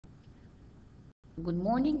Good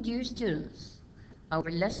morning, dear students.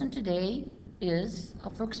 Our lesson today is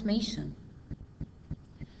approximation.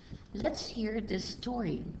 Let's hear this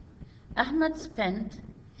story. Ahmed spent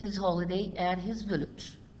his holiday at his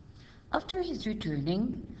village. After his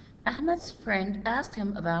returning, Ahmed's friend asked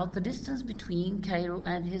him about the distance between Cairo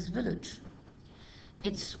and his village.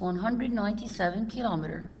 It's 197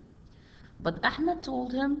 kilometers, but Ahmed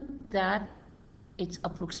told him that it's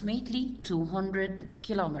approximately 200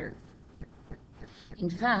 kilometers. In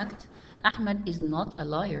fact, Ahmed is not a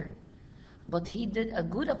liar, but he did a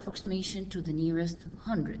good approximation to the nearest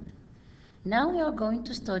hundred. Now we are going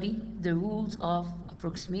to study the rules of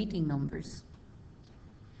approximating numbers.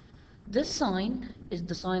 This sign is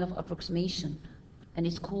the sign of approximation, and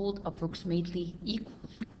it's called approximately equal.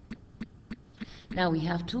 Now we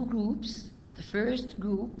have two groups. The first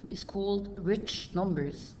group is called rich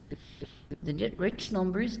numbers. The rich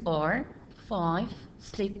numbers are 5,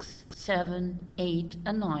 6, 7, 8,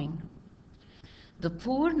 and 9. The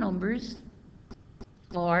poor numbers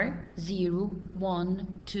are 0,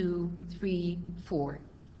 1, 2, 3, 4.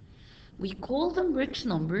 We call them rich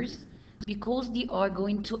numbers because they are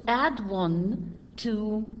going to add 1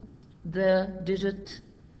 to the digit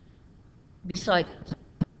beside it.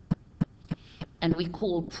 And we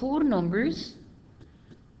call poor numbers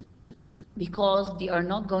because they are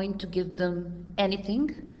not going to give them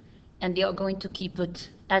anything and they are going to keep it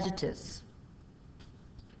as it is.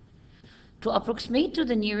 To approximate to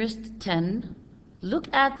the nearest 10, look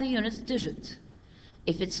at the unit's digit.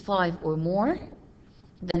 If it's 5 or more,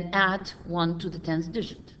 then add 1 to the 10th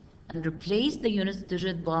digit and replace the unit's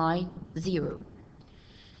digit by 0.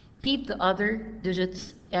 Keep the other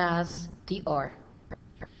digits as they are.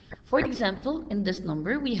 For example, in this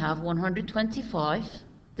number we have 125.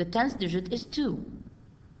 The 10th digit is 2.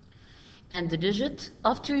 And the digit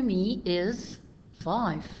after me is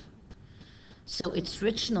 5. So it's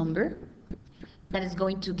rich number. That is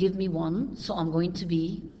going to give me 1, so I'm going to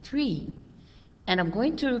be 3. And I'm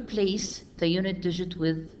going to replace the unit digit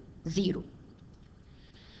with 0.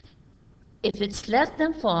 If it's less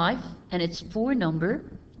than 5 and it's poor number,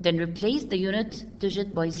 then replace the unit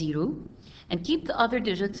digit by 0 and keep the other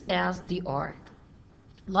digits as they are.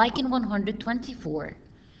 Like in 124,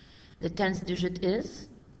 the 10th digit is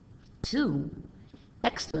 2.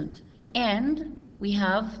 Excellent. And we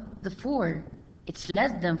have the 4. It's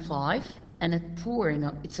less than 5 and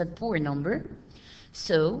it's a poor number.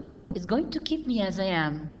 So it's going to keep me as I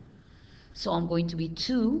am. So I'm going to be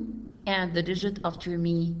 2 and the digit after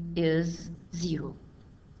me is 0.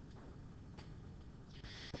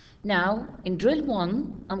 Now in drill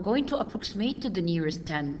 1, I'm going to approximate to the nearest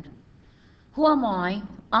 10. Who am I?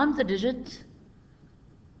 I'm the digit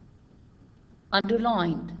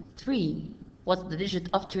underlined 3. What's the digit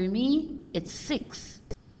after me? It's 6.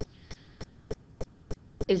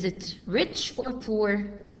 Is it rich or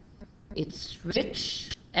poor? It's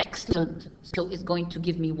rich. Excellent. So it's going to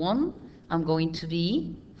give me 1. I'm going to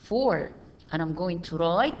be 4. And I'm going to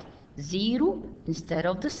write 0 instead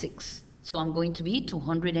of the 6. So I'm going to be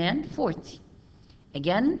 240.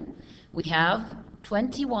 Again, we have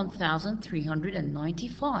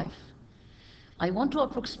 21,395. I want to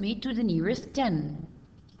approximate to the nearest 10.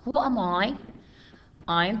 Who am I?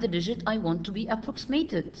 I'm the digit I want to be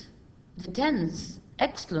approximated. The tens.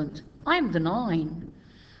 Excellent. I'm the 9.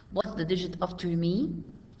 What's the digit after me?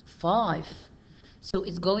 5. So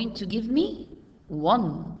it's going to give me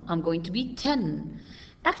 1. I'm going to be 10.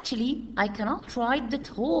 Actually, I cannot write the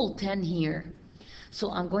whole 10 here. So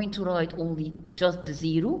I'm going to write only just the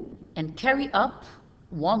 0 and carry up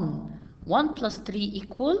 1. 1 plus 3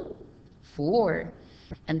 equal 4.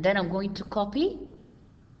 And then I'm going to copy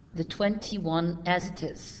the 21 as it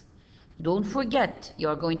is. Don't forget, you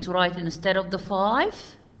are going to write instead of the 5,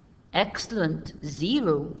 excellent,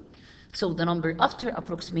 0. So the number after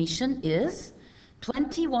approximation is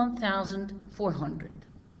 21,400.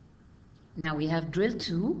 Now we have drill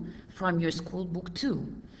 2 from your school book 2.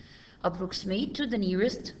 Approximate to the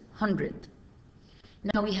nearest 100.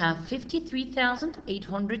 Now we have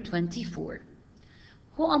 53,824.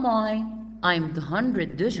 Who am I? I'm the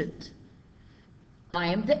 100 digit. I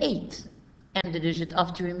am the 8. And the digit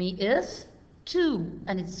after me is 2.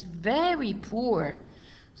 And it's very poor.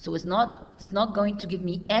 So it's not going to give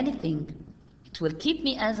me anything. It will keep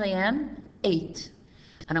me as I am, 8.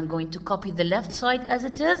 And I'm going to copy the left side as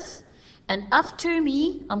it is. And after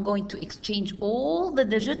me, I'm going to exchange all the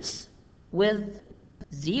digits with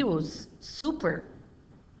zeros. Super.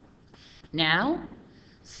 Now,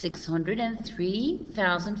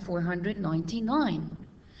 603,499.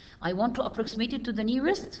 I want to approximate it to the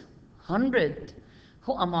nearest 100.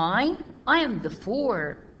 Who am I? I am the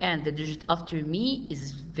 4. and the digit after me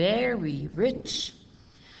is very rich.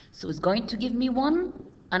 So it's going to give me 1,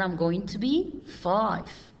 and I'm going to be 5.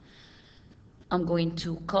 I'm going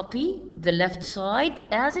to copy the left side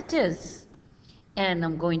as it is, and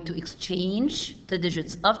I'm going to exchange the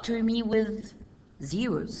digits after me with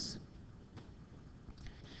zeros.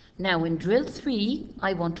 Now in drill 3,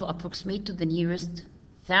 I want to approximate to the nearest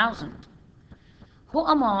 1000. Who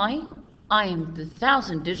am I? I am the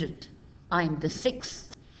 1000 digit. I am the 6,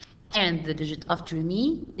 and the digit after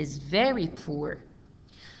me is very poor.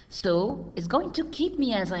 So it's going to keep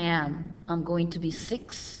me as I am. I'm going to be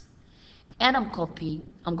 6, and I'm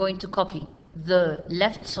going to copy the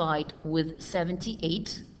left side with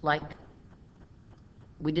 78, like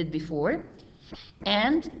we did before,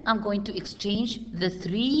 and I'm going to exchange the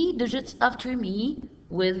 3 digits after me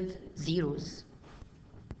with zeros.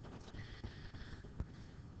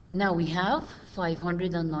 Now we have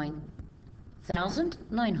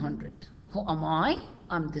 509,900. Who am I?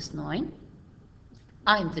 I'm this 9.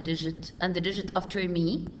 I'm the digit, and the digit after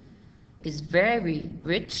me is very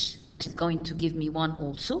rich. It's going to give me 1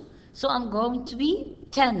 also. So I'm going to be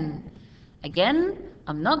 10. Again,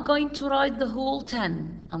 I'm not going to write the whole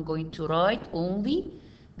 10. I'm going to write only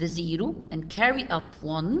the 0 and carry up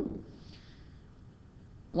 1.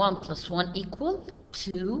 1 plus 1 equal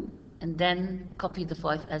 2, and then copy the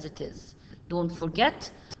 5 as it is. Don't forget,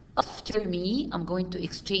 after me, I'm going to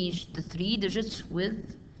exchange the 3 digits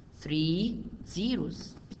with 3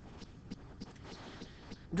 zeros.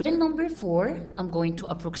 Drill number 4, I'm going to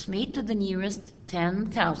approximate to the nearest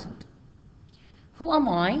 10,000. Who am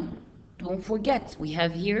I? Don't forget, we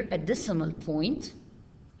have here a decimal point.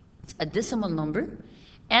 It's a decimal number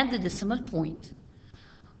and the decimal point.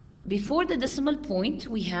 Before the decimal point,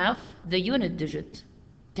 we have the unit digit.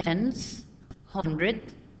 Tens,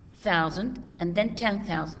 100, 1000, and then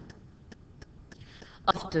 10,000.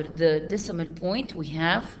 After the decimal point, we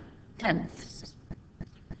have tenths.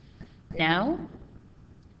 Now,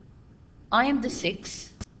 I am the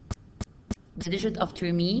 6. The digit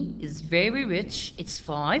after me is very rich. It's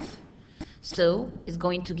 5. So it's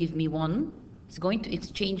going to give me 1. It's going to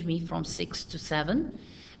exchange me from 6 to 7.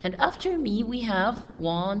 And after me, we have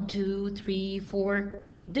 1, 2, 3, 4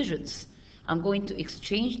 digits. I'm going to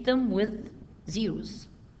exchange them with zeros.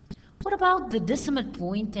 What about the decimal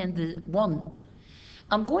point and the 1?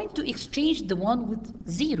 I'm going to exchange the 1 with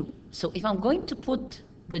 0. So if I'm going to put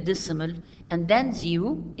the decimal and then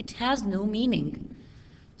 0, it has no meaning.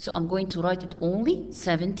 So I'm going to write it only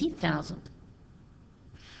 70,000.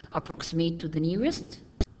 Approximate to the nearest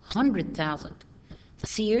 100,000.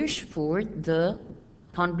 Search for the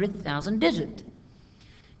 100,000 digit.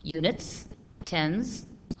 Units, tens,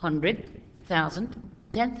 100, 1000,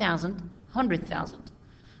 10,000, 100,000.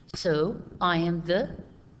 So I am the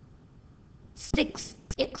 6.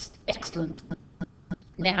 Excellent.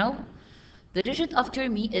 Now, the digit after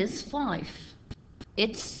me is 5.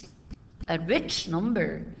 It's a rich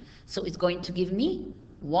number, so it's going to give me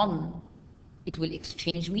 1. It will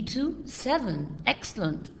exchange me to 7.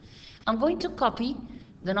 Excellent. I'm going to copy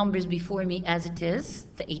the numbers before me as it is,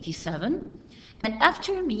 the 87. And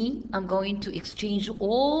after me, I'm going to exchange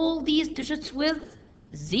all these digits with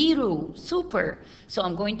 0. Super. So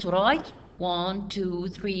I'm going to write 1, 2,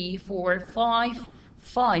 3, 4, 5,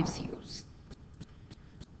 5 zeros.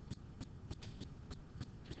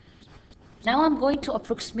 Now I'm going to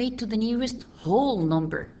approximate to the nearest whole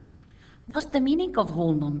number. What's the meaning of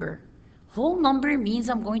whole number? Whole number means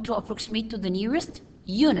I'm going to approximate to the nearest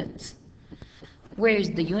unit. Where is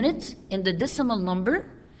the unit? In the decimal number.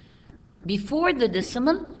 Before the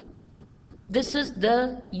decimal, this is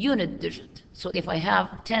the unit digit. So if I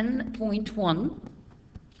have 10.1,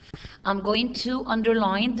 I'm going to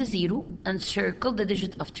underline the 0 and circle the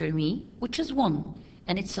digit after me, which is 1.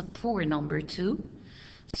 And it's a poor number too.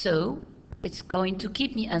 So it's going to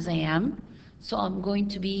keep me as I am. So I'm going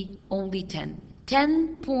to be only 10.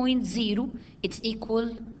 10.0, it's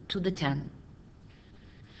equal to the 10.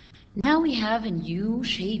 Now we have a new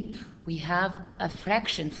shape. We have a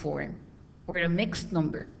fraction form or a mixed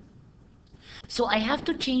number. So I have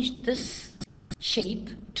to change this shape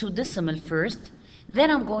to decimal first. Then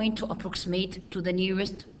I'm going to approximate to the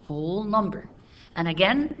nearest whole number. And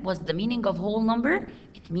again, what's the meaning of whole number?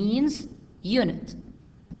 It means unit.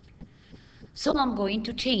 So I'm going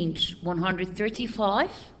to change 135.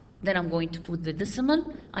 Then I'm going to put the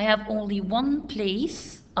decimal. I have only one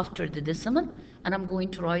place after the decimal, and I'm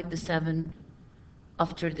going to write the 7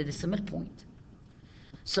 after the decimal point.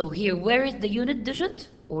 So here, where is the unit digit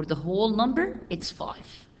or the whole number? It's 5.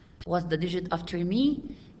 What's the digit after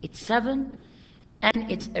me? It's 7.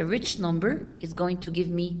 and it's a rich number, it's going to give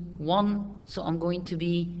me 1, so I'm going to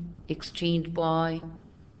be exchanged by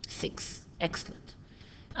 6. Excellent.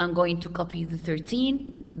 I'm going to copy the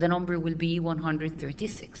 13, the number will be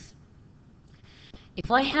 136. If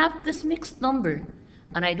I have this mixed number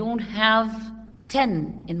and I don't have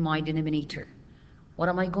 10 in my denominator, what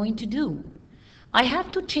am I going to do? I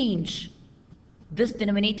have to change this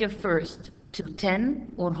denominator first to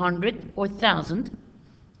 10 or 100 or 1000,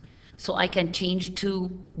 so I can change to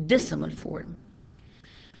decimal form.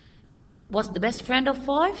 What's the best friend of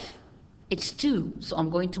 5? It's 2, so I'm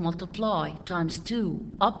going to multiply times 2,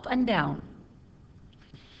 up and down.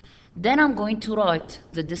 Then I'm going to write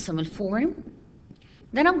the decimal form.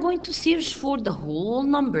 Then I'm going to search for the whole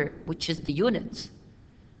number, which is the unit.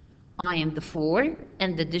 I am the 4,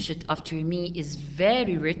 and the digit after me is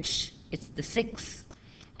very rich. It's the 6,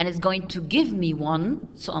 and it's going to give me 1,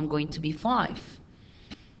 so I'm going to be 5.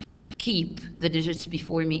 Keep the digits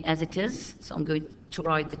before me as it is, so I'm going to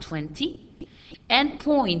write the 20. And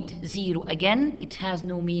 0.0 again, it has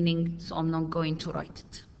no meaning, so I'm not going to write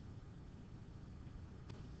it.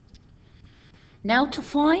 Now to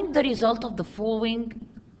find the result of the following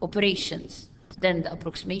operations, then the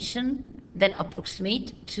approximation, then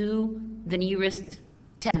approximate to the nearest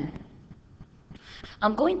 10.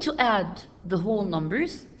 I'm going to add the whole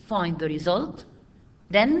numbers, find the result,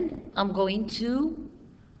 then I'm going to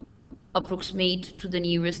approximate to the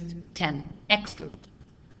nearest 10. Excellent.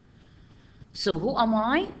 So who am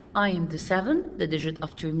I? I am the 7, the digit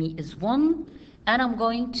after me is 1, and I'm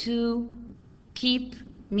going to keep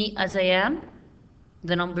me as I am.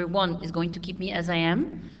 The number 1 is going to keep me as I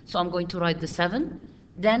am, so I'm going to write the 7.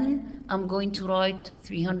 Then I'm going to write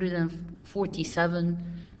 347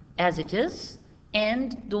 as it is,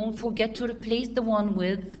 and don't forget to replace the 1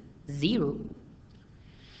 with 0.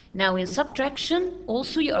 Now in subtraction,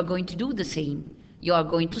 also you are going to do the same. You are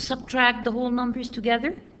going to subtract the whole numbers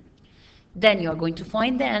together. Then you are going to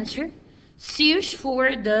find the answer. Search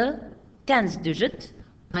for the 10th digit.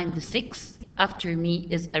 Find the 6. After me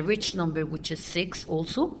is a rich number, which is 6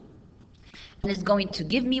 also. And it's going to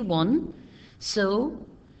give me 1. So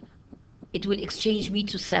it will exchange me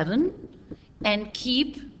to 7. And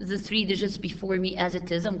keep the 3 digits before me as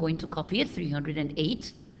it is. I'm going to copy it,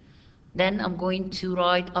 308. Then I'm going to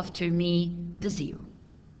write after me the 0.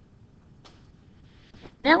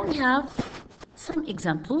 Now we have some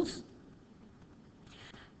examples.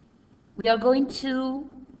 We are going to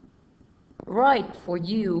write for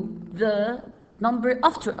you the number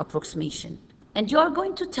after approximation. And you are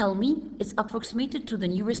going to tell me it's approximated to the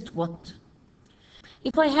nearest what?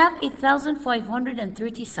 If I have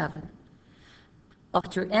 8,537,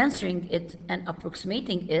 after answering it and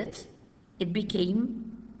approximating it, it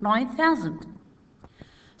became 9,000.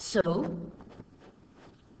 So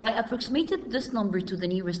I approximated this number to the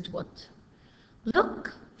nearest what?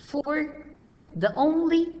 Look for the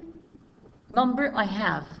only number I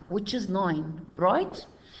have, which is 9, right?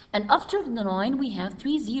 And after the 9, we have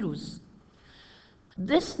 3 zeros.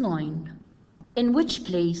 This 9, in which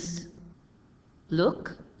place?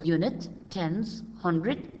 Look, unit, tens,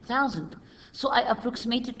 100, 1,000. So I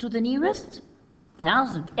approximated to the nearest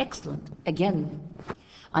 1,000. Excellent. Again,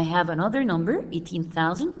 I have another number,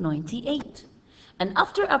 18,098. And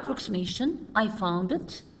after approximation, I found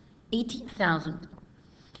it 18,000.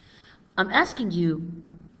 I'm asking you,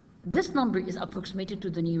 this number is approximated to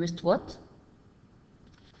the nearest what?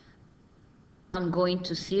 I'm going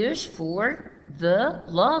to search for the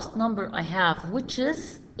last number I have, which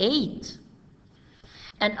is 8.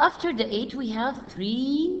 And after the 8, we have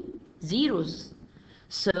 3 zeros.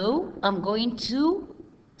 So I'm going to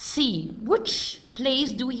see which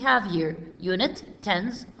place do we have here? Unit,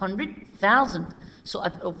 tens, 100, 1,000. So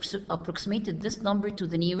I've approximated this number to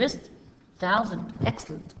the nearest 1,000.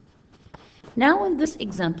 Excellent. Now in this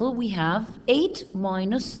example, we have 8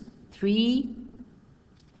 minus 3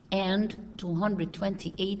 and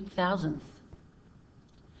 228,000.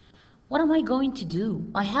 What am I going to do?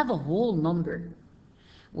 I have a whole number.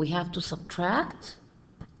 We have to subtract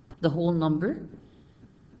the whole number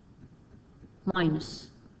minus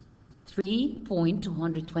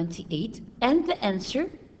 3.228, and the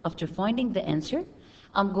answer, after finding the answer,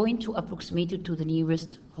 I'm going to approximate it to the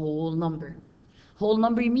nearest whole number. Whole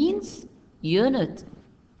number means unit.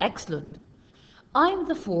 Excellent. I'm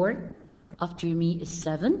the 4, after me is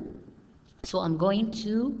 7, so I'm going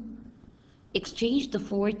to exchange the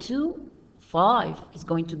 4 to 5. It's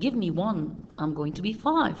going to give me 1. I'm going to be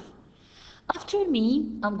 5. After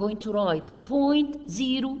me, I'm going to write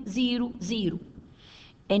 0.000.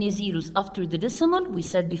 Any zeros after the decimal, we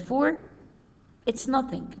said before, it's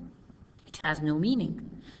nothing. It has no meaning.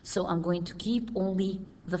 So I'm going to keep only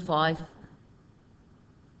the 5.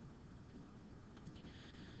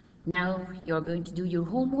 Now you're going to do your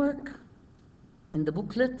homework in the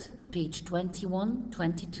booklet, page 21,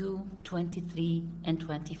 22, 23, and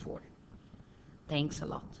 24. Thanks a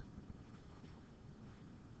lot.